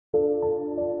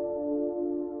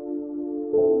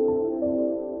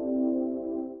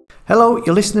Hello,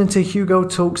 you're listening to Hugo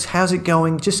Talks. How's it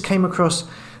going? Just came across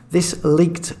this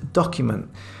leaked document.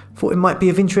 Thought it might be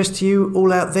of interest to you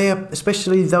all out there,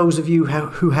 especially those of you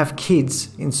who have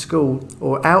kids in school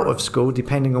or out of school,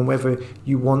 depending on whether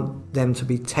you want them to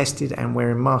be tested and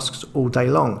wearing masks all day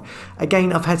long.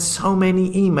 Again, I've had so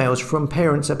many emails from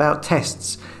parents about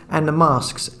tests and the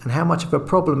masks and how much of a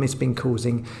problem it's been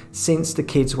causing since the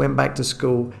kids went back to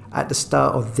school at the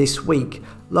start of this week.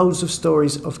 Loads of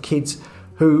stories of kids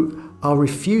who are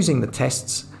refusing the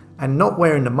tests and not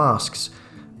wearing the masks,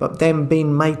 but then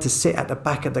being made to sit at the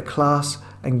back of the class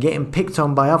and getting picked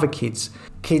on by other kids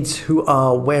who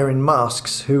are wearing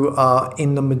masks, who are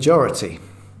in the majority.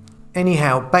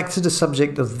 Anyhow, back to the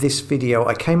subject of this video.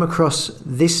 I came across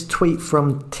this tweet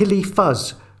from Tilly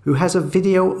Fuzz, who has a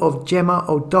video of Gemma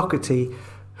O'Doherty,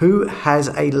 who has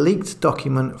a leaked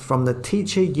document from the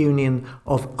Teacher Union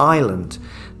of Ireland.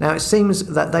 Now it seems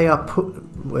that they are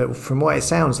from what it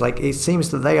sounds like, it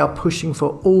seems that they are pushing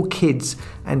for all kids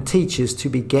and teachers to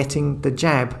be getting the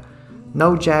jab.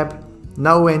 No jab,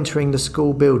 no entering the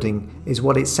school building is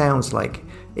what it sounds like.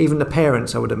 Even the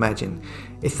parents, I would imagine.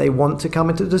 If they want to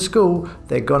come into the school,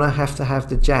 they're gonna have to have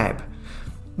the jab.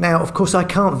 Now, of course, I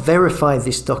can't verify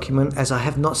this document as I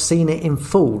have not seen it in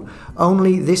full,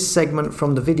 only this segment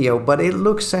from the video, but it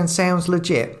looks and sounds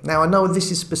legit. Now, I know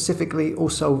this is specifically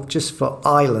also just for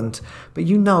Ireland, but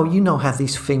you know how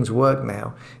these things work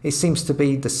now. It seems to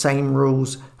be the same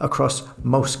rules across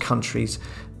most countries.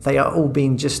 They are all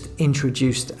being just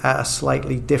introduced at a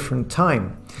slightly different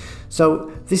time.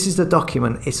 So this is the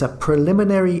document. It's a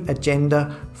preliminary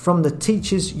agenda from the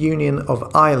Teachers Union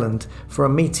of Ireland for a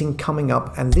meeting coming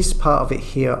up, and this part of it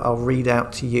here I'll read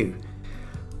out to you.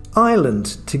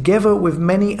 Ireland, together with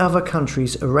many other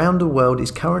countries around the world,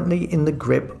 is currently in the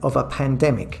grip of a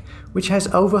pandemic, which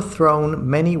has overthrown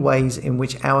many ways in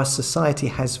which our society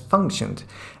has functioned.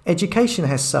 Education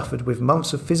has suffered with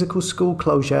months of physical school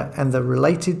closure and the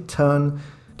related turn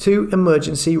to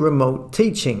emergency remote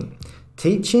teaching.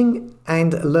 Teaching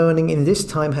and learning in this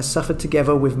time has suffered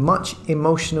together with much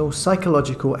emotional,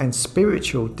 psychological and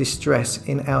spiritual distress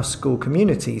in our school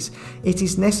communities. It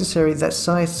is necessary that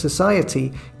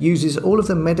society uses all of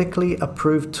the medically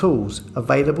approved tools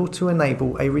available to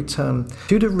enable a return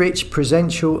to the rich,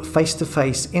 presential,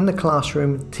 face-to-face in the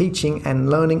classroom teaching and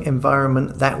learning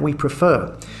environment that we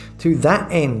prefer. To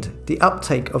that end, the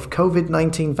uptake of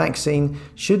COVID-19 vaccine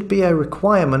should be a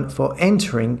requirement for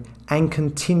entering and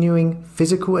continuing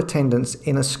physical attendance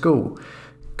in a school.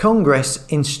 Congress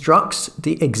instructs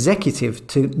the executive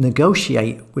to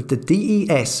negotiate with the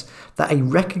DES that a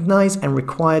recognized and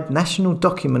required national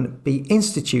document be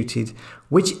instituted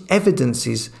which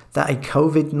evidences that a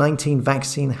COVID-19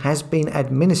 vaccine has been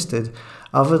administered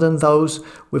other than those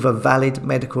with a valid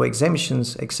medical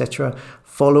exemptions, etc.,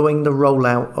 following the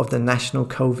rollout of the national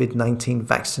COVID-19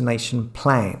 vaccination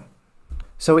plan.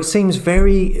 So it seems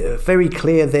very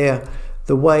clear there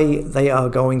the way they are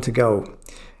going to go.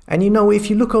 And you know,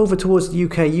 if you look over towards the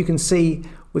UK, you can see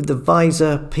with the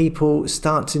Pfizer people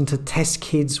starting to test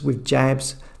kids with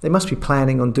jabs. They must be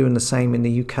planning on doing the same in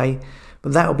the UK,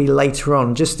 but that'll be later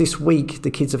on. Just this week, the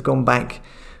kids have gone back.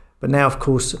 But now, of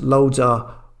course, loads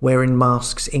are wearing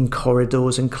masks in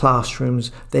corridors and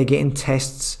classrooms. They're getting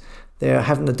tests. They're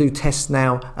having to do tests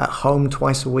now at home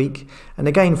twice a week. And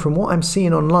again, from what I'm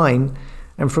seeing online,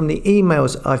 and from the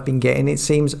emails I've been getting, it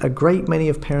seems a great many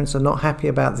of parents are not happy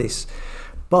about this,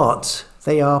 but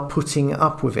they are putting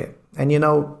up with it. And you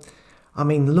know, I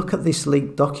mean, look at this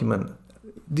leaked document.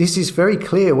 This is very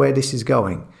clear where this is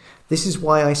going. This is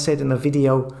why I said in a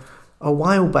video a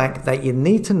while back that you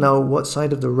need to know what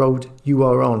side of the road you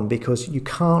are on, because you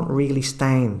can't really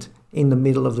stand in the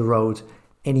middle of the road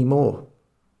anymore.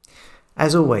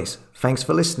 As always, thanks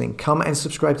for listening. Come and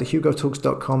subscribe to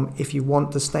hugotalks.com if you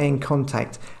want to stay in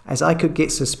contact, as I could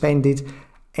get suspended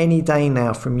any day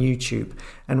now from YouTube.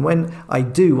 And when I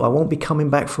do, I won't be coming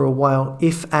back for a while,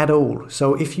 if at all.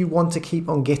 So if you want to keep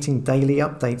on getting daily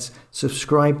updates,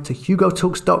 subscribe to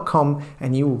hugotalks.com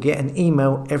and you will get an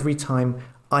email every time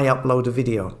I upload a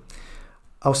video.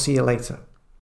 I'll see you later.